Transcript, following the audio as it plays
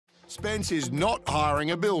Spence is not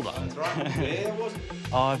hiring a builder.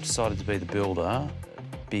 I've decided to be the builder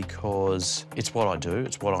because it's what I do,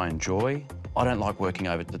 it's what I enjoy. I don't like working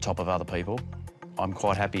over the top of other people. I'm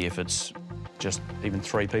quite happy if it's just even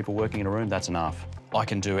 3 people working in a room, that's enough. I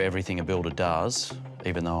can do everything a builder does,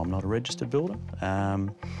 even though I'm not a registered builder. And,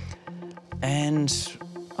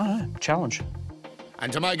 I don't know, challenge.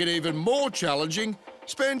 And to make it even more challenging,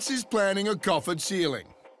 Spence is planning a coffered ceiling.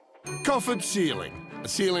 Coffered ceiling, a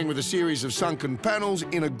ceiling with a series of sunken panels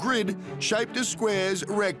in a grid shaped as squares,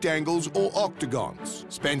 rectangles or octagons.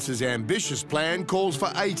 Spence's ambitious plan calls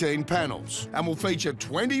for 18 panels and will feature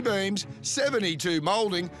 20 beams, 72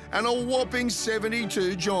 moulding and a whopping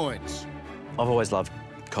 72 joints. I've always loved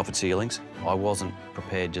coffered ceilings. I wasn't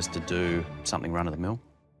prepared just to do something run-of-the-mill.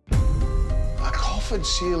 A coffered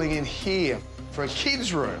ceiling in here for a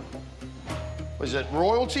kid's room. Was it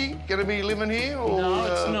royalty going to be living here? Or,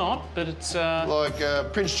 no, it's not, but it's... Like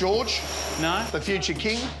Prince George? No. The future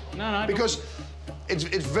king? No. Because it's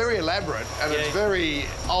very elaborate and it's very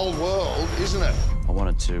old world, isn't it? I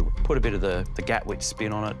wanted to put a bit of the Gatwick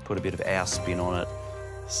spin on it, put a bit of our spin on it,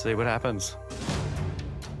 see what happens.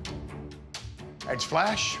 It's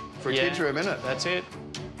flash for a kid's room, isn't it? That's it.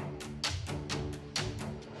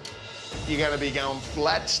 You're going to be going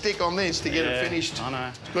flat stick on this to get it finished. I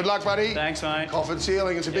know. Good luck, buddy. Thanks, mate. Coffered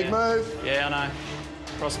ceiling, it's a big move. Yeah, I know.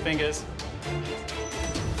 Cross the fingers.